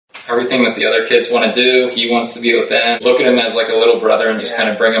everything that the other kids want to do, he wants to be with them. Look at him as like a little brother and just kind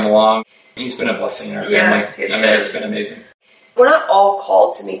of bring him along. He's been a blessing in our family. It's been amazing. We're not all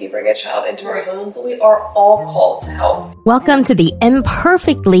called to maybe bring a child into our home, but we are all called to help. Welcome to the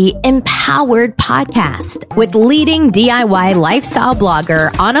Imperfectly Empowered podcast with leading DIY lifestyle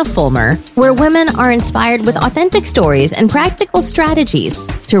blogger Anna Fulmer, where women are inspired with authentic stories and practical strategies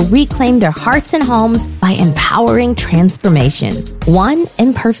to reclaim their hearts and homes by empowering transformation, one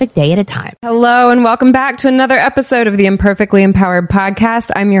imperfect day at a time. Hello, and welcome back to another episode of the Imperfectly Empowered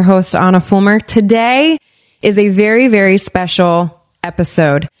podcast. I'm your host, Anna Fulmer. Today is a very, very special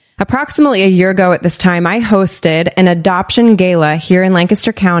episode. Approximately a year ago at this time, I hosted an adoption gala here in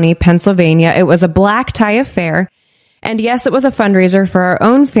Lancaster County, Pennsylvania. It was a black tie affair. And yes, it was a fundraiser for our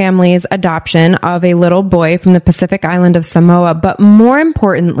own family's adoption of a little boy from the Pacific island of Samoa. But more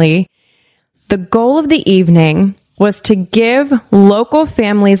importantly, the goal of the evening was to give local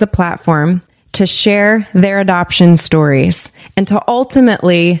families a platform to share their adoption stories and to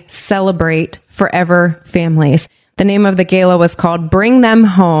ultimately celebrate forever families. The name of the gala was called Bring Them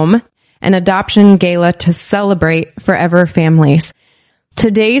Home, an adoption gala to celebrate forever families.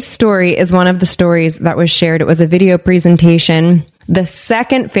 Today's story is one of the stories that was shared. It was a video presentation. The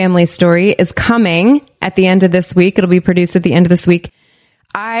second family story is coming at the end of this week. It'll be produced at the end of this week.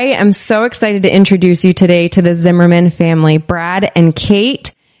 I am so excited to introduce you today to the Zimmerman family, Brad and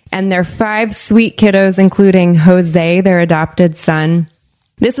Kate, and their 5 sweet kiddos, including Jose, their adopted son.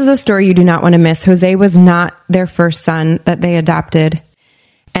 This is a story you do not want to miss. Jose was not their first son that they adopted.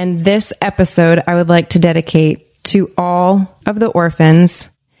 And this episode I would like to dedicate to all of the orphans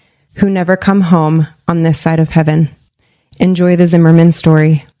who never come home on this side of heaven. Enjoy the Zimmerman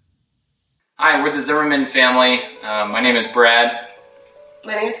story. Hi, we're the Zimmerman family. My name is Brad.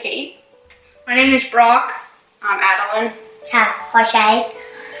 My name is Kate. My name is Brock. I'm Adeline. Jose.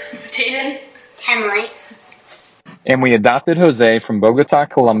 Tayden. Emily. And we adopted Jose from Bogota,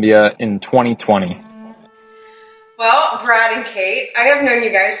 Colombia in 2020. Well, Brad and Kate, I have known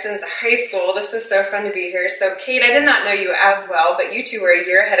you guys since high school. This is so fun to be here. So, Kate, I did not know you as well, but you two were a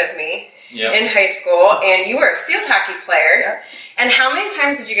year ahead of me in high school, and you were a field hockey player. Yep. And how many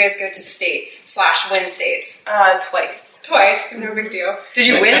times did you guys go to states/win states? Twice. Twice, no big deal. Did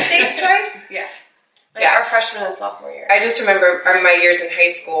you win states twice? Yeah. Our freshman and sophomore year. I just remember my years in high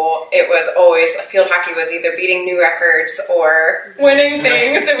school, it was always, field hockey was either beating new records or winning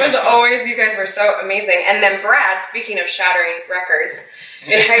things. It was always, you guys were so amazing. And then Brad, speaking of shattering records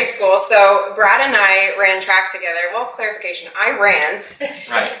in high school, so Brad and I ran track together. Well, clarification, I ran.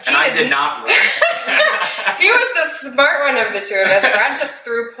 Right, and I did not run. He was the smart one of the two of us. Brad just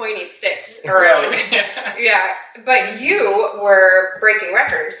threw pointy sticks around. Yeah, but you were breaking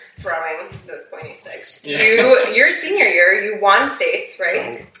records throwing those pointy sticks. Yeah. Your senior year, you won states,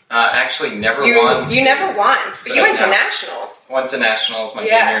 right? Actually, never won. You never won, but you went to nationals. Went to nationals my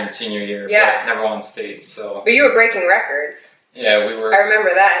junior and senior year, but never won states. So, but you were breaking records. Yeah, we were. I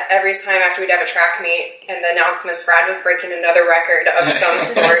remember that every time after we'd have a track meet and the announcements, Brad was breaking another record of some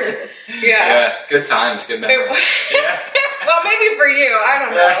sort. Yeah, good times, good memories. Well, maybe for you, I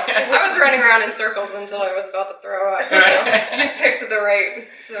don't know. I was running around in circles until I was about to throw up. So you picked the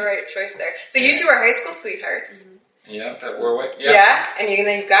right choice there. So you two are high school sweethearts. Yeah, at Warwick. Yeah, and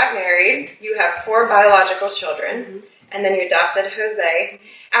then you got married. You have 4 biological children, and then you adopted Jose.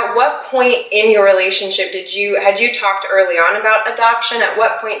 At what point in your relationship had you talked early on about adoption? At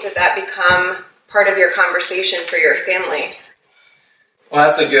what point did that become part of your conversation for your family? Well,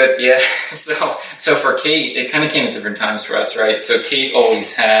 that's a good, So for Kate, it kind of came at different times for us, right? So Kate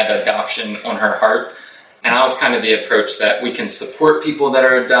always had adoption on her heart. And I was kind of the approach that we can support people that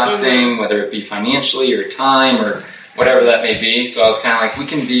are adopting, whether it be financially or time or whatever that may be. So I was kind of like, we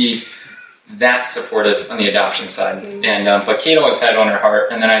can be that supportive on the adoption side. And but Kate always had it on her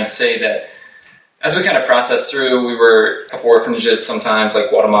heart. And then I'd say that as we kind of processed through, we were at orphanages sometimes, like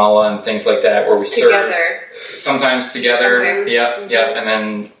Guatemala and things like that, where we served. Sometimes together. Okay. Yep. And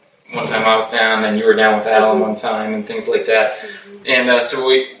then one time I was down, and you were down with Adeline one time, and things like that. And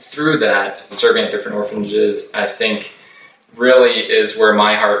so through that, serving at different orphanages, I think really is where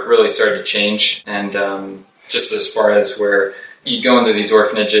my heart really started to change. And just as far as where you go into these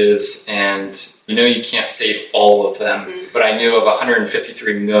orphanages and you can't save all of them, but I knew of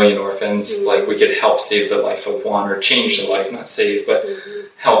 153 million orphans, like we could help save the life of one, or change the life, not save, but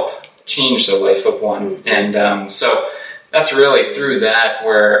help change the life of one. And so that's really through that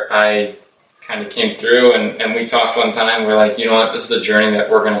where I kind of came through, and we talked one time, we're like, you know what, this is the journey that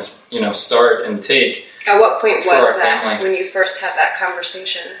we're going to, start and take. At what point was that family. when you first had that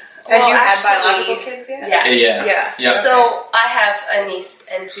conversation? Had you had actually, biological kids yet? Yes. Yeah. So I have a niece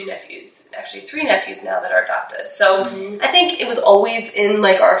and 2 nephews, actually 3 nephews now that are adopted. So I think it was always in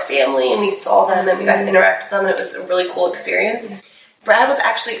like our family, and we saw them and we got to interact with them, and it was a really cool experience. Brad was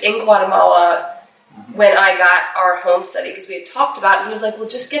actually in Guatemala when I got our home study because we had talked about it, and he was like, well,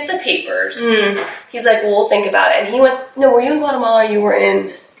 just get the papers. He's like, well, we'll think about it. And he went, no, were you in Guatemala or you were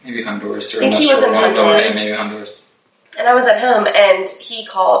in... Maybe Honduras. Or I think he was in Honduras. Maybe Honduras. And I was at home, and he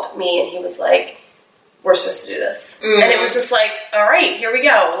called me, and he was like, we're supposed to do this. And it was just like, all right, here we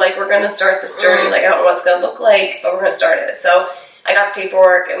go. Like, we're going to start this journey. Like, I don't know what it's going to look like, but we're going to start it. So I got the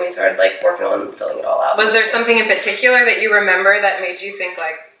paperwork, and we started, like, working on filling it all out. Was there something in particular that you remember that made you think,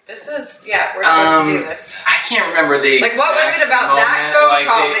 like, this is, we're supposed to do this? I can't remember the like, what was it about moment, that phone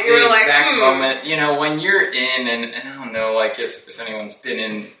call that you were like, exact moment, you know, when you're in, and I don't know, like, if anyone's been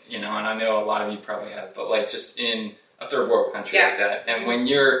in, you know, and I know a lot of you probably have, but, like, just in a third world country like that, and when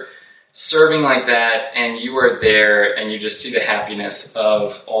you're serving like that, and you are there, and you just see the happiness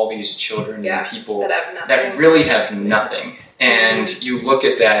of all these children and people that really have nothing, and you look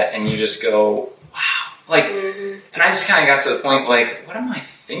at that, and you just go, wow, like, and I just kind of got to the point, like, what am I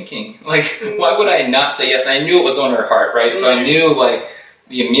thinking? Like, why would I not say yes? I knew it was on her heart, right? So I knew, like,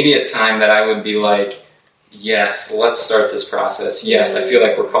 the immediate time that I would be like, yes, let's start this process. Yes, I feel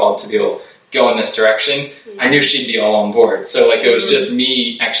like we're called to be able to go in this direction. I knew she'd be all on board. So, like, it was just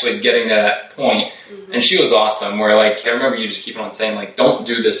me actually getting to that point. And she was awesome, where, like, I remember you just keep on saying, like, don't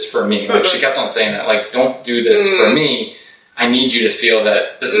do this for me. Like, she kept on saying that, like, don't do this for me. I need you to feel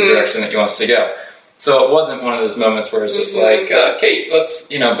that this is the direction that you want us to go. So it wasn't one of those moments where it's just like, Kate,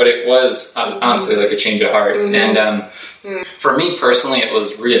 let's, you know, but it was honestly like a change of heart. And for me personally, it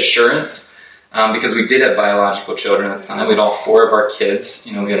was reassurance because we did have biological children at the time. We had all 4 of our kids.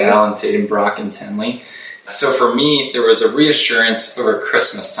 You know, we had Alan, Tatum, Brock, and Tenley. So for me, there was a reassurance over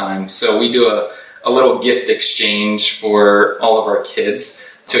Christmas time. So we do a little gift exchange for all of our kids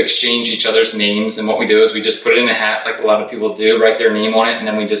to exchange each other's names. And what we do is we just put it in a hat like a lot of people do, write their name on it, and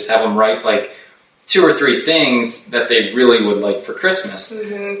then we just have them write like 2 or 3 things that they really would like for Christmas.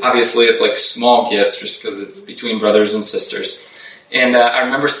 Obviously, it's like small gifts just because it's between brothers and sisters. And I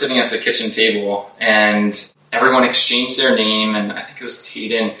remember sitting at the kitchen table and everyone exchanged their name, and I think it was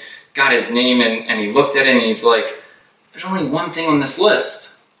Taden got his name, and he looked at it and he's like, there's only one thing on this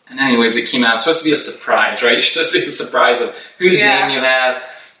list. And anyways, it came out. It's supposed to be a surprise, right? You're supposed to be a surprise of whose name you have.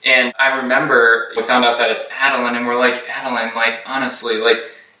 And I remember we found out that it's Adeline, and we're like, Adeline, like, honestly, like,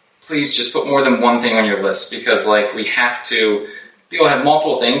 please just put more than one thing on your list because, like, we have to be able to have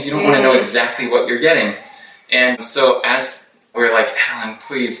multiple things. You don't want to know exactly what you're getting. And so as we're like, Adeline,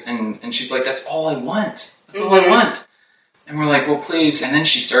 please. And she's like, that's all I want. That's all I want. And we're like, well, please. And then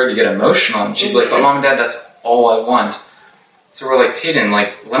she started to get emotional. And she's like, but Mom and Dad, that's all I want. So we're like, Taden,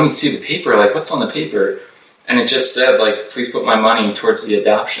 like, let me see the paper. Like, what's on the paper? And it just said, like, please put my money towards the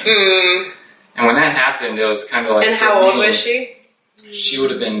adoption. And when that happened, it was kind of like, and how old was she? She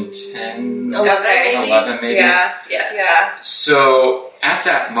would have been 10, 11 maybe. Yeah. So at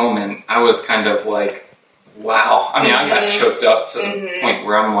that moment, I was kind of like, wow. I mean, I got choked up to the point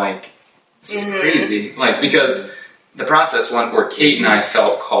where I'm like, this is crazy. Like, because the process went where Kate and I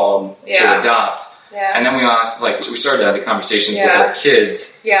felt called to adopt. And then we started having conversations with our kids,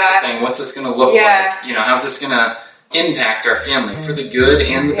 saying, what's this going to look like? You know, how's this going to impact our family for the good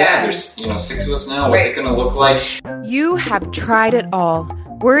and the bad? There's, 6 of us now. What's it going to look like? You have tried it all.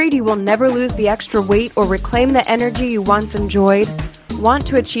 Worried you will never lose the extra weight or reclaim the energy you once enjoyed? Want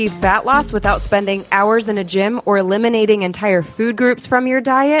to achieve fat loss without spending hours in a gym or eliminating entire food groups from your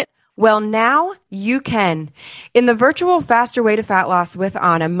diet? Well, now you can. In the virtual Faster Way to Fat Loss with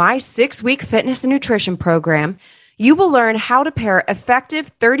Anna, my 6-week fitness and nutrition program, you will learn how to pair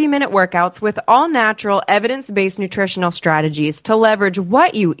effective 30-minute workouts with all-natural, evidence-based nutritional strategies to leverage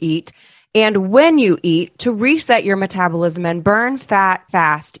what you eat and when you eat to reset your metabolism and burn fat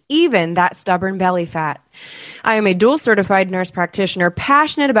fast, even that stubborn belly fat. I am a dual-certified nurse practitioner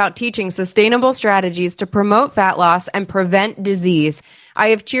passionate about teaching sustainable strategies to promote fat loss and prevent disease. I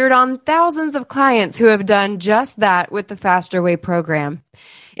have cheered on thousands of clients who have done just that with the Faster Way program.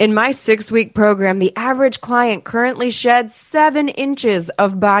 In my 6-week program, the average client currently sheds 7 inches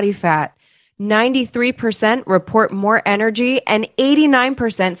of body fat. 93% report more energy, and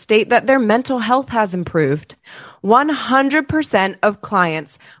 89% state that their mental health has improved. 100% of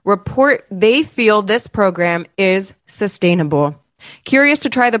clients report they feel this program is sustainable. Curious to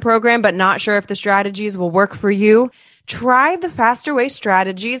try the program but not sure if the strategies will work for you? Try the Faster Way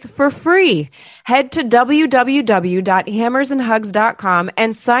strategies for free. Head to www.hammersandhugs.com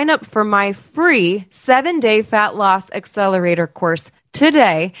and sign up for my free 7-day fat loss accelerator course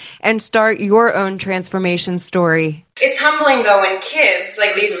today and start your own transformation story. It's humbling, though, when kids,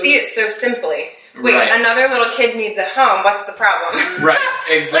 like, they see it so simply. Wait, another little kid needs a home. What's the problem? Right,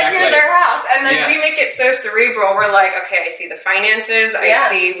 exactly. Like, here's our house. And then we make it so cerebral. We're like, okay, I see the finances. I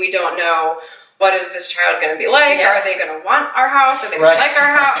see we don't know what is this child going to be like. Are they going to want our house? Are they going to like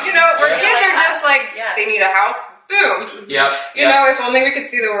our house? You know, where kids are just like, they need a house. Boom. You know, if only we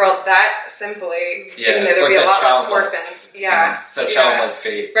could see the world that simply, there'd it's be like a lot less childlike, orphans. It's a childlike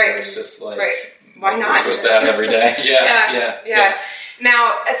faith. Right. It's just like, why not? We're supposed to have every day. Yeah.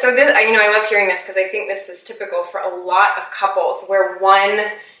 Now, so this, you know, I love hearing this because I think this is typical for a lot of couples where one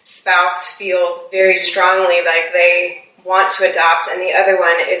spouse feels very strongly like they want to adopt and the other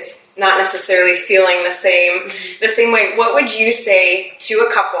one is not necessarily feeling the same way. What would you say to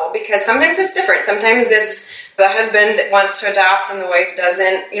a couple? Because sometimes it's different. Sometimes it's the husband wants to adopt and the wife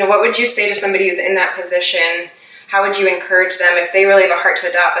doesn't. You know, what would you say to somebody who's in that position? How would you encourage them if they really have a heart to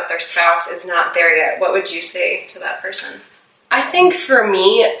adopt but their spouse is not there yet? What would you say to that person? I think for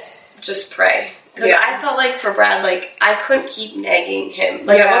me, just pray. Because I felt like for Brad, like, I couldn't keep nagging him.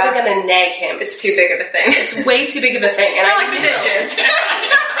 Like, I wasn't going to nag him. It's too big of a thing. It's way too big of a thing. And I like the dishes.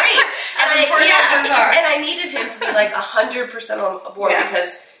 Right. And I needed him to be, like, 100% on board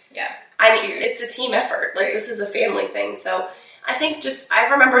because it's a team effort. Like, this is a family thing. So I think I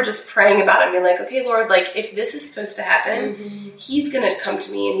remember just praying about it and being like, okay, Lord, like, if this is supposed to happen, he's going to come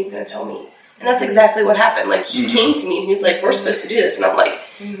to me and he's going to tell me. And that's exactly what happened. Like, he came to me and he was like, we're supposed to do this. And I'm like,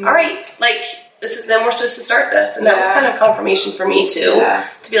 all right, like, then we're supposed to start this. And that was kind of confirmation for me, too,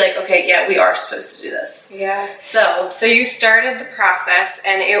 to be like, okay, we are supposed to do this. Yeah. So you started the process,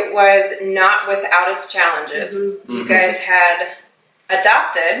 and it was not without its challenges. You guys had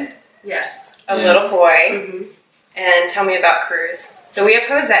adopted a little boy. And tell me about Cruz. So we have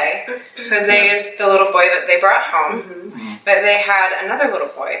Jose. Jose is the little boy that they brought home. But they had another little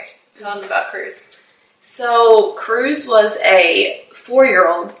boy. Tell us about Cruz. So Cruz was a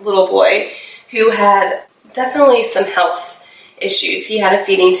 4-year-old little boy who had definitely some health issues. He had a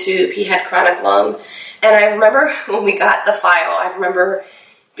feeding tube. He had chronic lung. And I remember when we got the file, I remember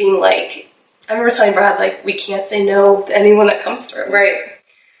being like, I remember telling Brad, like, we can't say no to anyone that comes through. Right.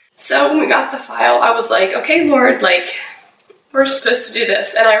 So when we got the file, I was like, okay, Lord, like, we're supposed to do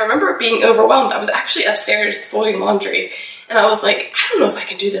this. And I remember being overwhelmed. I was actually upstairs folding laundry. And I was like, I don't know if I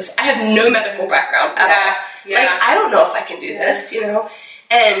can do this. I have no medical background at all. Like, I don't know if I can do this, you know?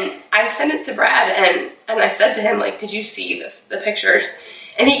 And I sent it to Brad, and I said to him, like, did you see the pictures?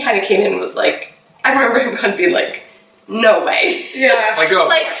 And he kind of came in and was like, I remember him kind of being like, no way. Yeah. Like, oh.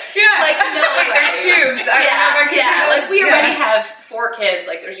 Like, no way. There's tubes. Like, we already have 4 kids.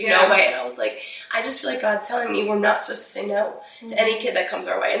 Like, there's no way. And I was like, I just feel like God's telling me we're not supposed to say no to any kid that comes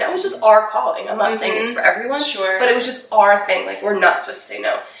our way. And that was just our calling. I'm not saying it's for everyone. But it was just our thing. Like, we're not supposed to say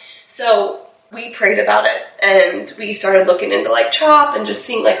no. So we prayed about it. And we started looking into, like, CHOP and just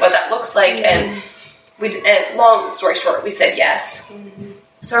seeing, like, what that looks like. And long story short, we said yes.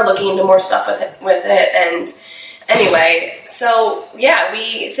 Started looking into more stuff with it. And anyway, so,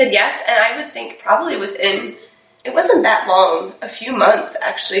 we said yes. And I would think probably within, it wasn't that long, a few months,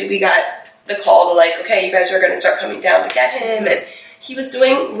 actually, we got the call to, like, okay, you guys are going to start coming down to get him. And he was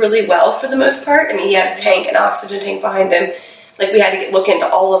doing really well for the most part. I mean, he had a tank, an oxygen tank behind him. Like, we had to look into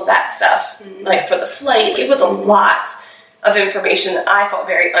all of that stuff, like, for the flight. It was a lot of information that I felt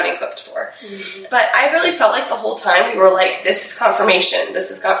very unequipped for. But I really felt like the whole time we were like, this is confirmation.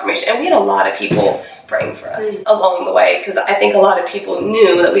 And we had a lot of people praying for us along the way, because I think a lot of people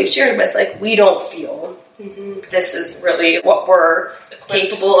knew that we've shared with, like, we don't feel this is really what we're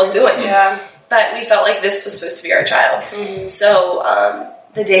capable of doing. But we felt like this was supposed to be our child. So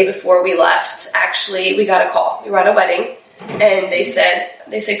the day before we left, actually, we got a call. We were at a wedding, and they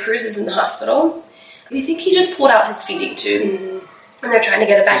said Cruz is in the hospital. We think he just pulled out his feeding tube, and they're trying to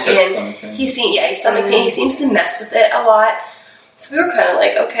get it back in. He's stomach pain. He seems to mess with it a lot. So we were kind of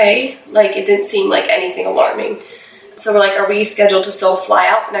like, okay, like, it didn't seem like anything alarming. So we're like, are we scheduled to still fly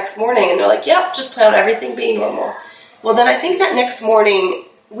out the next morning? And they're like, yep, just plan on everything being normal. Well, then I think that next morning,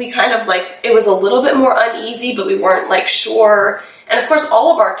 we kind of, like, it was a little bit more uneasy, but we weren't, like, sure. And, of course,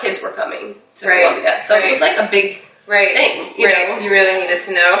 all of our kids were coming to Columbia. So it was, like, a big thing. You know? You really needed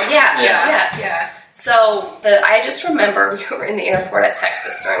to know. Yeah. So I just remember we were in the airport at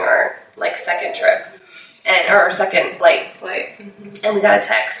Texas during our, like, second trip, or our second flight. And we got a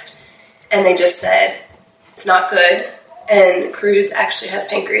text, and they just said, it's not good, and Cruz actually has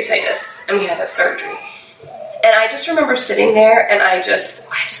pancreatitis, and we had to have surgery. And I just remember sitting there, and I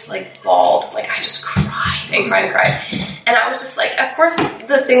just like bawled, like, I just cried and cried and cried. And And I was just like, of course,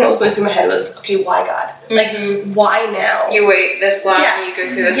 the thing that was going through my head was, okay, why God? Like, why now? You wait this long, you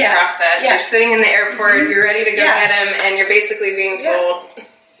go through this process. You're sitting in the airport, you're ready to go get him, and you're basically being told,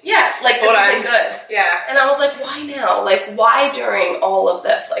 like, this isn't good. Yeah. And I was like, why now? Like, why during all of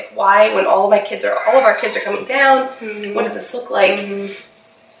this? Like, why when all of our kids are coming down? What does this look like?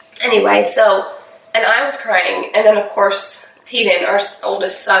 Anyway, so, and I was crying, and then, of course, Tayden, our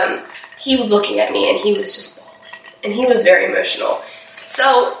oldest son, he was looking at me, and he was just bawling, and he was very emotional.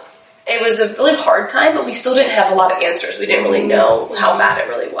 So it was a really hard time, but we still didn't have a lot of answers. We didn't really know how bad it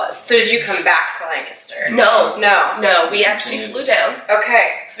really was. So did you come back to Lancaster? No. We actually flew down.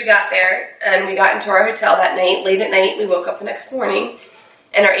 Okay. So we got there, and we got into our hotel that night. Late at night, we woke up the next morning,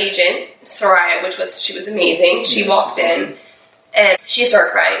 and our agent, Soraya, she was amazing. She walked in, and she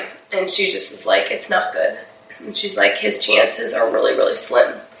started crying, and she just was like, it's not good. And she's like, his chances are really, really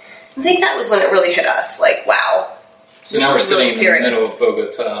slim. I think that was when it really hit us. Like, wow. So now we're sitting in the middle of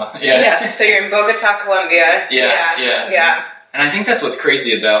Bogota. So you're in Bogota, Colombia. Yeah. And I think that's what's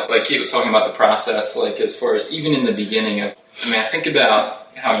crazy about, like Kate was talking about the process, like as far as even in the beginning of, I think about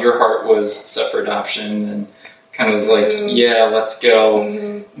how your heart was set for adoption and kind of was like, let's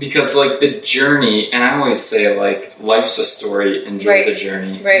go. Because like the journey, and I always say like, life's a story, enjoy the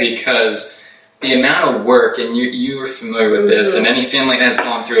journey. Because the amount of work, and you are familiar with this, and any family that has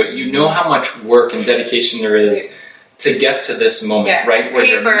gone through it, you know how much work and dedication there is to get to this moment, right? Where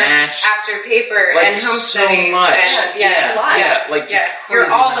paper you're matched after paper like and home studies. So much. It's a lot. Like just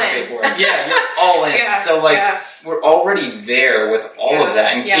you're all in. You're all in. So like we're already there with all of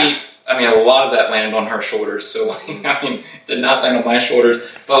that. And Kate, a lot of that landed on her shoulders. So like, did not land on my shoulders,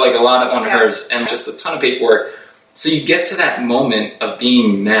 but like a lot on hers, and just a ton of paperwork. So you get to that moment of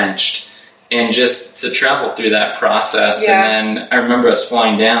being matched. And just to travel through that process. And then I remember us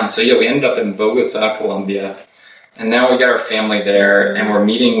flying down. So we ended up in Bogota, Colombia. And now we got our family there, and we're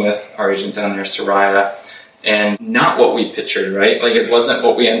meeting with our agent down there, Soraya. And not what we pictured, right? Like, it wasn't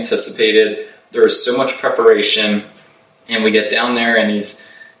what we anticipated. There was so much preparation. And we get down there, and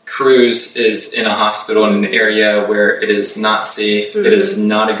Cruz is in a hospital in an area where it is not safe. It is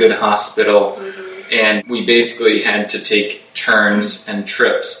not a good hospital. And we basically had to take turns and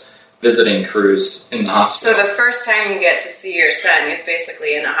trips visiting Cruz in the hospital. So the first time you get to see your son, he's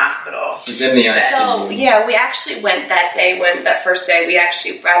basically in a hospital. He's in the ICU. So, we actually went that first day,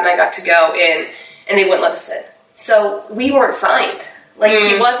 Brad and I got to go in, and they wouldn't let us in. So we weren't signed. Like,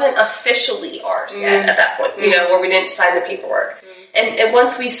 he wasn't officially ours yet at that point, where we didn't sign the paperwork. And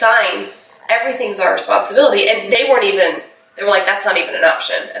once we sign, everything's our responsibility. And they were like, that's not even an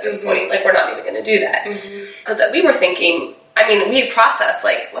option at this point. Like, we're not even going to do that. Because we were thinking, we processed,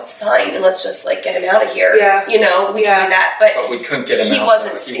 like, let's sign and let's just, like, get him out of here. We can do that. But we couldn't get him out. He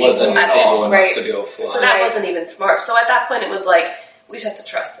wasn't stable enough to be able to fly. So that wasn't even smart. So at that point, it was like, we just have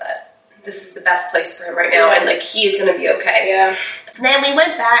to trust that this is the best place for him right now, and, like, he is going to be okay. And then we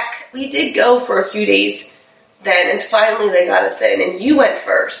went back. We did go for a few days then, and finally they got us in, and you went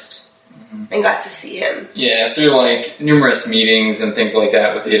first. And got to see him. Yeah, through like numerous meetings and things like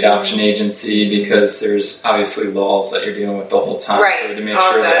that with the adoption agency, because there's obviously laws that you're dealing with the whole time. So to make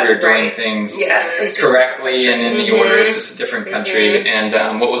sure that we're doing things correctly and in the order, it's just a different country.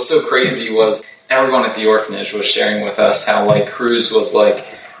 And what was so crazy was everyone at the orphanage was sharing with us how like Cruz was like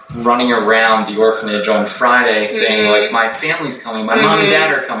running around the orphanage on Friday saying like, my family's coming, my mom and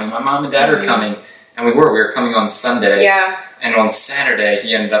dad are coming, my mom and dad are coming. And we were coming on Sunday. And on Saturday,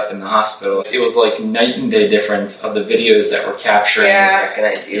 he ended up in the hospital. It was like night and day difference of the videos that were capturing. I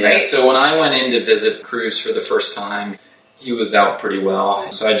recognize you, right? So when I went in to visit Cruz for the first time, he was out pretty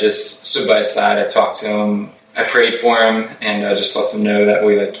well. So I just stood by his side. I talked to him. I prayed for him, and I just let him know that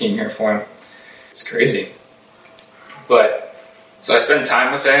we came here for him. It's crazy. But so I spent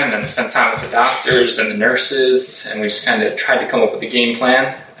time with him and spent time with the doctors and the nurses, and we just kind of tried to come up with a game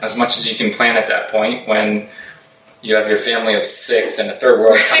plan as much as you can plan at that point when you have your family of 6 in a third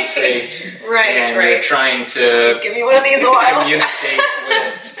world country, and you're trying to just give me one of these a while. Communicate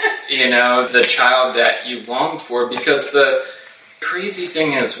with, the child that you longed for. Because the crazy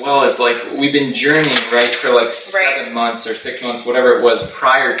thing as well is like we've been journeying for like 7 months or 6 months, whatever it was,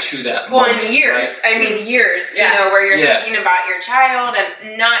 prior to that. In years. Right? Years. Where you're thinking about your child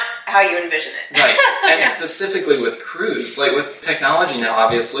and not how you envision it. Right. And specifically with Cruz, like with technology now,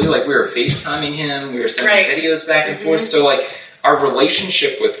 obviously, like we were FaceTiming him, we were sending videos back and forth. So like our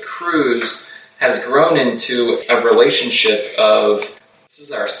relationship with Cruz has grown into a relationship of, this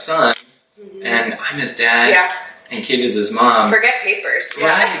is our son, and I'm his dad. And Kate is his mom. Forget papers.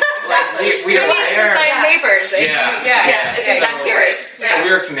 Right. Exactly. We are there. To sign papers. It's exactly serious. So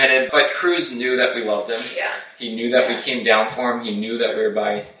we were committed, but Cruz knew that we loved him. Yeah. He knew that we came down for him. He knew that we were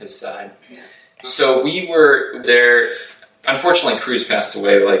by his side. Yeah. So we were there. Unfortunately, Cruz passed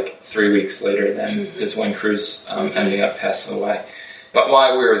away like 3 weeks later than is when Cruz ended up passing away. But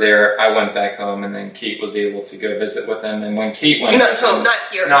while we were there, I went back home, and then Kate was able to go visit with him. And when Kate went not home, not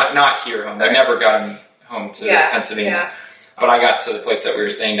here. Not here home. Sorry. I never got him home to Pennsylvania. Yeah. But I got to the place that we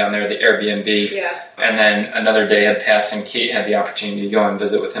were staying down there, the Airbnb. Yeah. And then another day had passed, and Kate had the opportunity to go and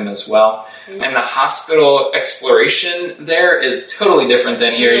visit with him as well. Mm-hmm. And the hospital exploration there is totally different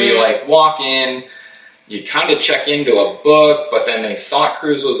than here. Mm-hmm. You like walk in, you kind of check into a book, but then they thought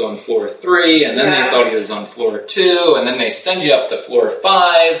Cruz was on floor 3, and then they thought he was on floor 2, and then they send you up to floor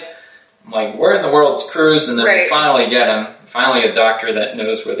 5. I'm like, where in the world's Cruz? And then we finally get him. Finally a doctor that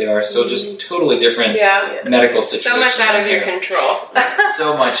knows where they are. So just totally different medical situation. So much out of your control.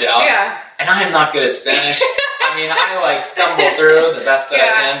 So much out. Yeah. And I am not good at Spanish. I mean, I like stumble through the best that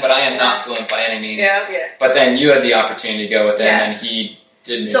I can, but I am not fluent by any means. Yeah. But then you had the opportunity to go with him, and he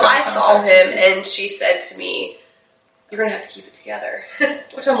did. So I saw him, and she said to me, "You're going to have to keep it together."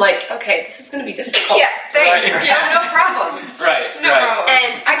 Which I'm like, okay, this is going to be difficult. Yeah, thanks. Right. Yeah, no problem. Right. No problem.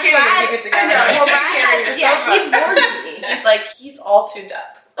 And I can't even keep it together. I know. Well, he warned me. He's like, he's all tuned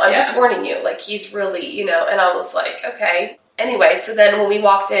up. I'm just warning you. Like, he's really, and I was like, okay. Anyway, so then when we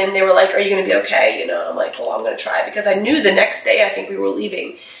walked in, they were like, are you going to be okay? I'm like, well, I'm going to try. Because I knew the next day, I think we were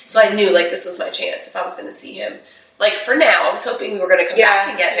leaving. So I knew, like, this was my chance if I was going to see him. Like, for now, I was hoping we were going to come back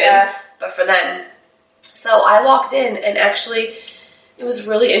and get him. But for then. So I walked in, and actually, it was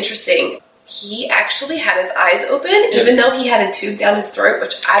really interesting. He actually had his eyes open, even though he had a tube down his throat,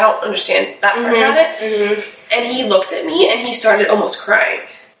 which I don't understand that part about it. Mm-hmm. And he looked at me, and he started almost crying.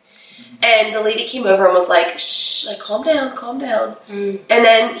 And the lady came over and was like, shh, like, calm down, calm down. Mm-hmm. And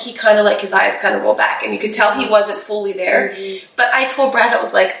then he kind of, like, his eyes kind of rolled back, and you could tell he wasn't fully there. Mm-hmm. But I told Brad, I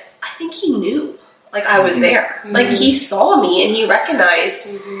was like, I think he knew. Like, I was there. Mm-hmm. Like, he saw me, and he recognized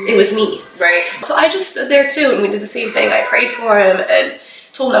it was me. Right. So I just stood there, too, and we did the same thing. I prayed for him, and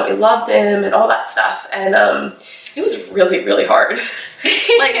told him that we loved him, and all that stuff. And it was really, really hard.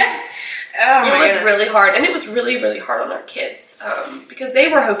 Like, it was really hard. And it was really, really hard on our kids. Because they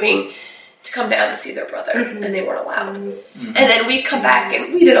were hoping to come down to see their brother, and they weren't allowed. Mm-hmm. And then we'd come back,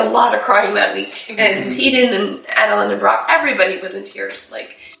 and we did a lot of crying that week. And Teden and Adeline and Brock, everybody was in tears.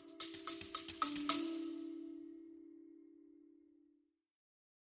 Like,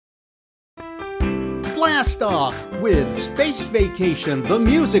 Blast off with Space Vacation the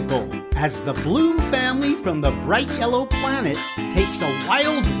Musical as the Bloom family from the bright yellow planet takes a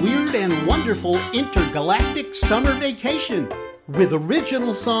wild, weird, and wonderful intergalactic summer vacation. With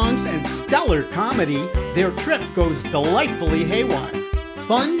original songs and stellar comedy, their trip goes delightfully haywire.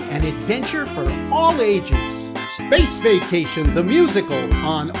 Fun and adventure for all ages. Space Vacation the Musical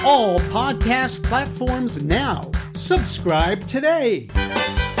on all podcast platforms now. Subscribe today.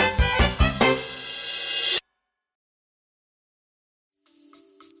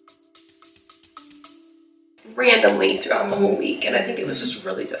 randomly throughout the whole week, and I think it was just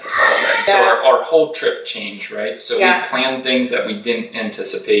really difficult on them. So our whole trip changed, right? So we planned things that we didn't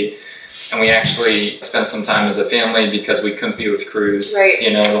anticipate, and we actually spent some time as a family because we couldn't be with Cruz,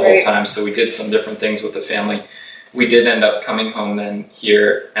 the whole time. So we did some different things with the family. We did end up coming home then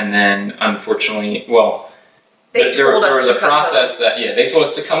here, and then unfortunately, there was a process that they told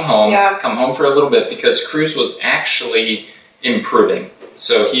us to come home for a little bit because Cruz was actually improving.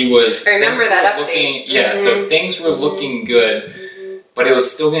 So he was. I remember that update. So things were looking good, but it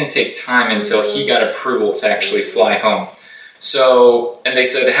was still going to take time until he got approval to actually fly home. So, and they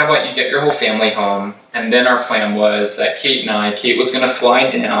said, how about you get your whole family home? And then our plan was that Kate was going to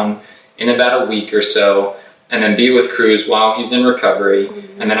fly down in about a week or so, and then be with Cruz while he's in recovery.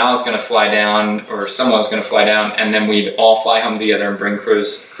 And then I was going to fly down, or someone was going to fly down, and then we'd all fly home together and bring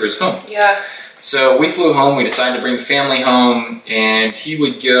Cruz home. Yeah. So we flew home, we decided to bring the family home, and he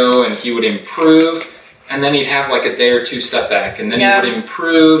would go and he would improve, and then he'd have like a day or two setback, and then he would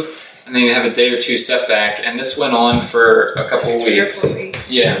improve, and then he'd have a day or two setback, and this went on for a couple of weeks. 3 or 4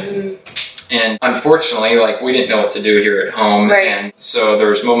 weeks. Yeah. And unfortunately, we didn't know what to do here at home, and so there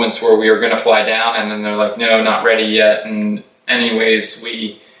was moments where we were going to fly down, and then they're like, no, not ready yet, and anyways,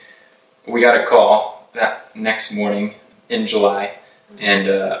 we got a call that next morning in July. And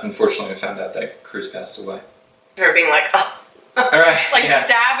unfortunately, I found out that Cruz passed away. Her being like, oh,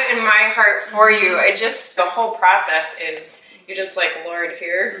 stab in my heart for you. The whole process is, you're just like, Lord,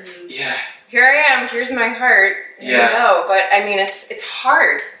 here I am. Here's my heart. You know, but I mean, it's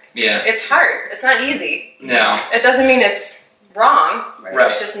hard. Yeah, it's hard. It's not easy. No, it doesn't mean it's wrong. Right.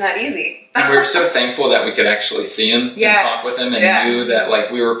 It's just not easy. And we were so thankful that we could actually see him and talk with him, and knew that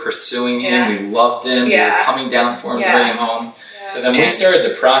like we were pursuing him, we loved him, we were coming down for him, to bring him home. So then we started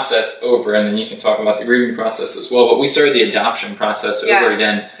the process over, and then you can talk about the grieving process as well, but we started the adoption process over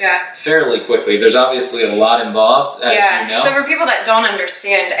again fairly quickly. There's obviously a lot involved, as you know. So for people that don't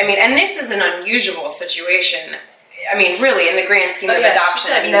understand, I mean, and this is an unusual situation. I mean, really, in the grand scheme of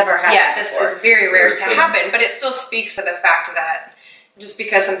adoption, I mean, never happened this before. is very rare to happen, but it still speaks to the fact that just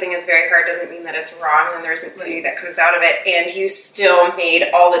because something is very hard doesn't mean that it's wrong, and there's a beauty that comes out of it, and you still made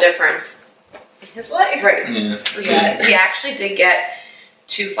all the difference in his life. Right. We actually did get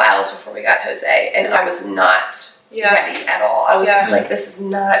 2 files before we got Jose, and I was not ready at all. I was just like, this is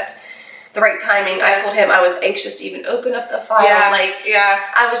not the right timing. I told him I was anxious to even open up the file.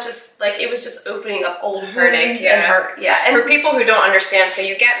 I was just like, it was just opening up old heartaches and hurt. And for people who don't understand, so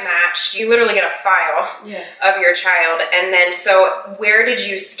you get matched, you literally get a file of your child, and then so where did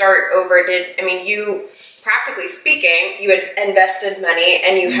you start over? You, practically speaking, you had invested money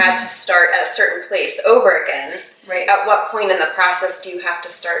and you had to start at a certain place over again. Right. At what point in the process do you have to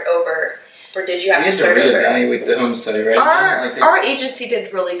start over? Or did you have to start over? Evaluate the home study, right? Our agency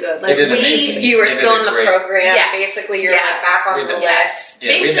did really good. Like, they did amazing. You were still in the program. Yes. Basically, you're like back on the list.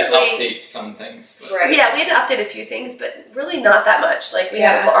 Yeah, we had to update some things. But. Right. Yeah, we had to update a few things, but really not that much. Like, we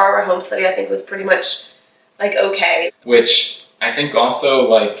had our home study, I think, was pretty much like okay. Which I think also,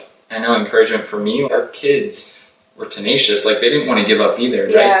 like, I know encouragement for me. Our kids were tenacious. Like, they didn't want to give up either,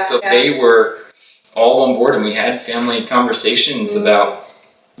 right? So they were all on board, and we had family conversations about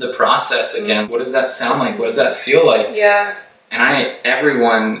the process again. What does that sound like? What does that feel like? Yeah. And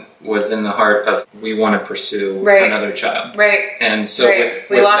everyone was in the heart of, we want to pursue another child. Right. And so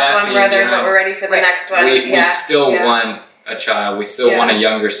we lost one brother, but we're ready for the next one. We still want a child. We still want a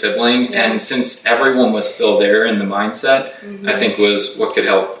younger sibling. And since everyone was still there in the mindset, I think was what could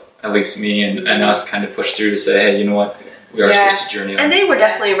help at least me and us kind of push through to say, hey, you know what? We are supposed to journey on. And they were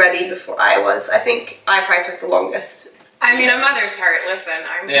definitely ready before I was. I think I probably took the longest. I mean, a mother's heart. Listen,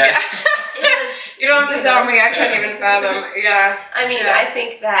 you don't have to tell me. I couldn't even fathom. Yeah. I mean, I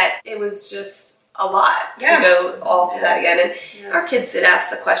think that it was just a lot to go all through that again. And our kids did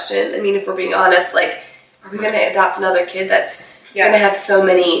ask the question. I mean, if we're being honest, like, are we going to adopt another kid that's going to have so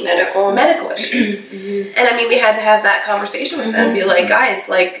many medical issues? And I mean, we had to have that conversation with them and be like, guys,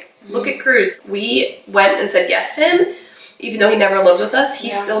 like, look at Cruz. We went and said yes to him. Even though he never lived with us, he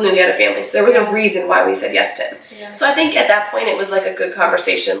still knew he had a family. So there was a reason why we said yes to him. Yeah. So I think at that point it was like a good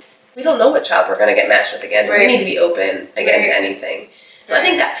conversation. We don't know what child we're going to get matched with again. We need to be open again to anything. So I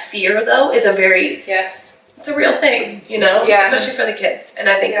think that fear, though, is a very, it's a real thing, you know, especially for the kids. And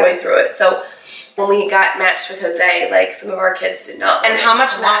I think going through it. So when we got matched with Jose, like, some of our kids did not. And how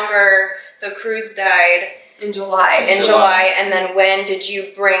much longer? So Cruz died in July. And then when did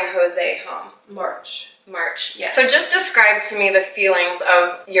you bring Jose home? March. Yes. So just describe to me the feelings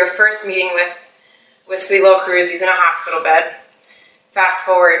of your first meeting with sweet little Cruz. He's in a hospital bed. Fast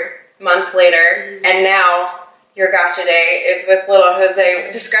forward months later, and now your gotcha day is with little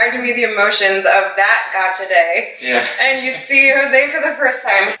Jose. Describe to me the emotions of that gotcha day. Yeah. And you see Jose for the first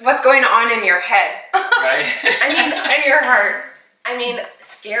time. What's going on in your head? Right. And your heart. I mean,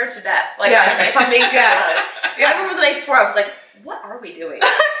 scared to death. Like, if I'm being honest. I remember the night before, I was like, what are we doing?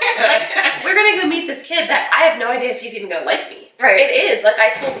 Like, we're going to go meet this kid that I have no idea if he's even going to like me. Right. It is. Like,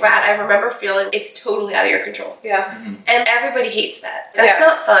 I told Brad, I remember feeling it's totally out of your control. Yeah. And everybody hates that. That's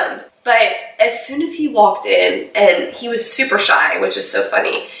not fun. But as soon as he walked in, and he was super shy, which is so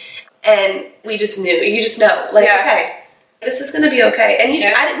funny, and we just knew. You just know. Like, okay, this is going to be okay. And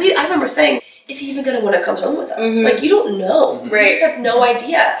I remember saying, is he even going to want to come home with us? Like, you don't know. Right. You just have no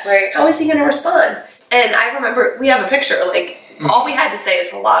idea. Right. How is he going to respond? And I remember, we have a picture, like, all we had to say is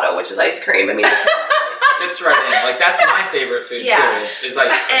gelato, which is ice cream. I mean, fits right in. Like, that's my favorite food, too, is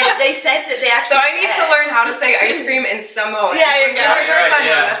ice cream. And they said that they actually So I need to learn how to say ice cream in Samoan. Yeah, you go.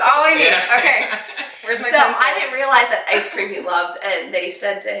 That's all I need. Okay. Where's my pencil? I didn't realize that ice cream he loved, and they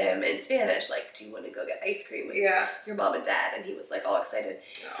said to him in Spanish, like, do you want to go get ice cream with your mom and dad? And he was, like, all excited.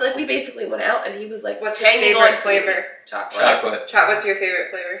 So, like, we basically went out, and he was like, what's his favorite flavor? Chocolate. What's your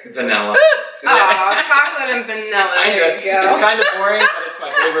favorite flavor? Vanilla. Oh, chocolate and vanilla. There you go. It's kind of boring, but it's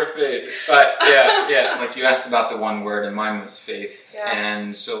my favorite food. But yeah. Like, you asked about the one word, and mine was faith. Yeah.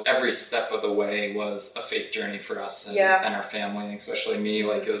 And so every step of the way was a faith journey for us and our family, and especially me.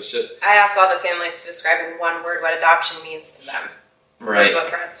 Like, it was just... I asked all the families to describe in one word what adoption means to them. So that's what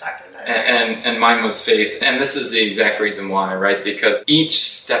Brad's talking about. And mine was faith. And this is the exact reason why, right? Because each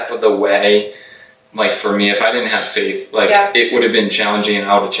step of the way, like for me, if I didn't have faith, like it would have been challenging and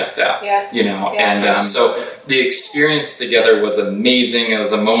I would have checked out, you know? And so the experience together was amazing. It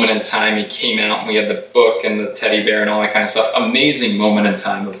was a moment in time. He came out and we had the book and the teddy bear and all that kind of stuff. Amazing moment in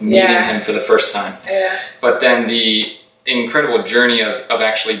time of meeting him for the first time. But then the incredible journey of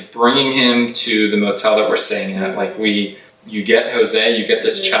actually bringing him to the motel that we're staying at. Like you get Jose, you get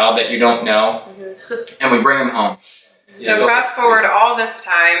this child that you don't know, and we bring him home. So fast forward all this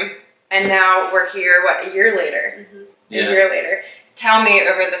time, and now we're here, a year later? A year later. Tell me,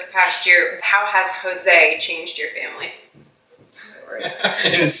 over this past year, how has Jose changed your family?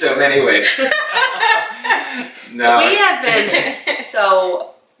 In so many ways. We have been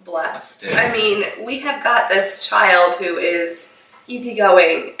so blessed. I mean, we have got this child who is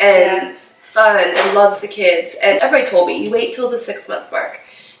easygoing and fun and loves the kids. And everybody told me, you wait till the 6-month mark.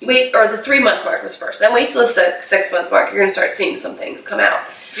 You wait, or the 3-month mark was first. Then wait till the 6-month mark. You're going to start seeing some things come out.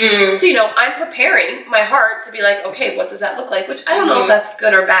 So, you know, I'm preparing my heart to be like, okay, what does that look like? Which I don't know if that's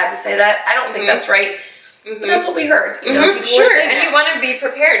good or bad to say that. I don't think that's right. But that's what we heard. You know, people were saying that. You want to be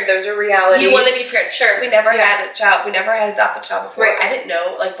prepared. Those are realities. You want to be prepared. Sure. We never had a child. We never had an adopted child before. I didn't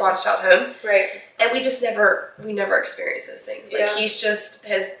know, like, brought a child home. And we just never experienced those things. Like, he's just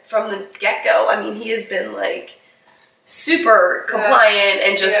from the get-go, I mean, he has been, like, super compliant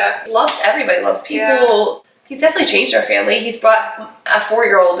and just loves everybody, loves people. He's definitely changed our family. He's brought a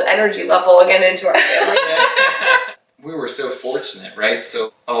 4-year-old energy level again into our family. We were so fortunate, right?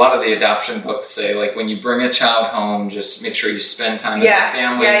 So a lot of the adoption books say, like, when you bring a child home, just make sure you spend time as a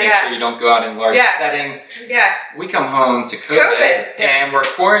family. Make sure you don't go out in large settings. We come home to COVID. And we're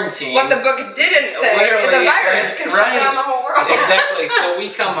quarantined. What the book didn't say is a virus can shut down the whole world. Exactly. So we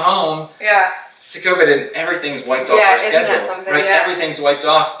come home to COVID and everything's wiped off our schedule. Right? Everything's wiped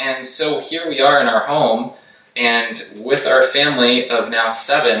off. And so here we are in our home and with our family of now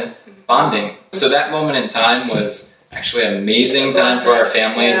 7 bonding. So that moment in time was actually an amazing time for our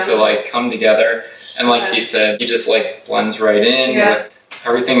family to like come together. And like he said, he just like blends right in with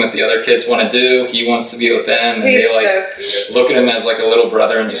everything that the other kids want to do. He wants to be with them and they like look at him as like a little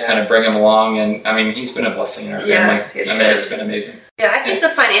brother and just kind of bring him along. And I mean, he's been a blessing in our family. It's been amazing. Yeah, I think the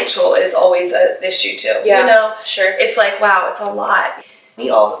financial is always an issue too. You know, it's like, wow, it's a lot. We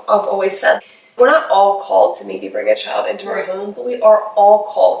all have always said, we're not all called to maybe bring a child into our home, but we are all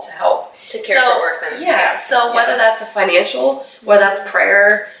called to help. To care for orphans. So whether that's a financial, whether that's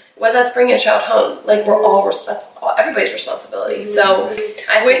prayer, whether that's bringing a child home, like we're all, that's everybody's responsibility. So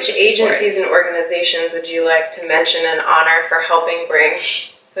which agencies and organizations would you like to mention and honor for helping bring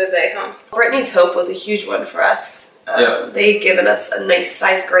Jose home? Brittany's Hope was a huge one for us. They'd given us a nice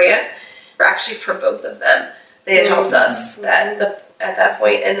size grant, actually for both of them. They had helped us at that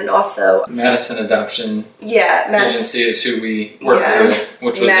point, and then also Madison Adoption Agency is who we work through,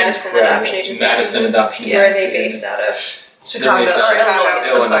 which was Madison Adoption Agency. Madison Adoption Agency. Where are they based out of? Chicago.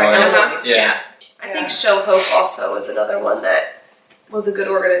 Illinois. I think Show Hope also was another one that was a good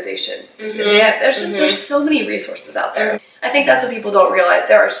organization. There's so many resources out there. I think that's what people don't realize.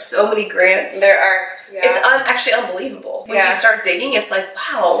 There are so many grants. There are. It's actually unbelievable. When you start digging, it's like,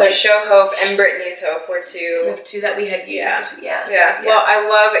 wow. So Show Hope and Brittany's Hope were two that we had used. Well, I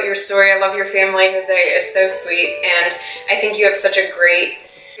love your story. I love your family. Jose is so sweet. And I think you have such a great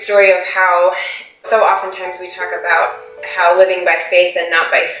story of how, so oftentimes we talk about how living by faith and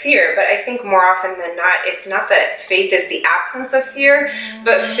not by fear, but I think more often than not, it's not that faith is the absence of fear,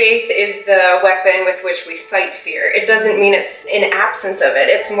 but faith is the weapon with which we fight fear. It doesn't mean it's in absence of it.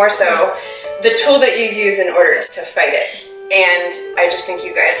 It's more so the tool that you use in order to fight it. And I just think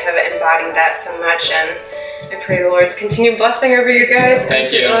you guys have embodied that so much, and I pray the Lord's continued blessing over you guys.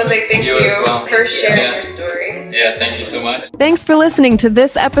 Thank you. Thank you as well. for sharing your story. Yeah, thank you so much. Thanks for listening to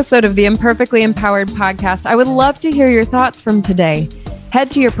this episode of the Imperfectly Empowered podcast. I would love to hear your thoughts from today.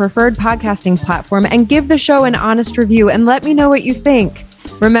 Head to your preferred podcasting platform and give the show an honest review and let me know what you think.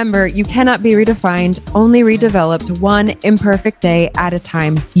 Remember, you cannot be redefined, only redeveloped one imperfect day at a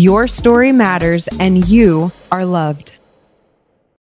time. Your story matters and you are loved.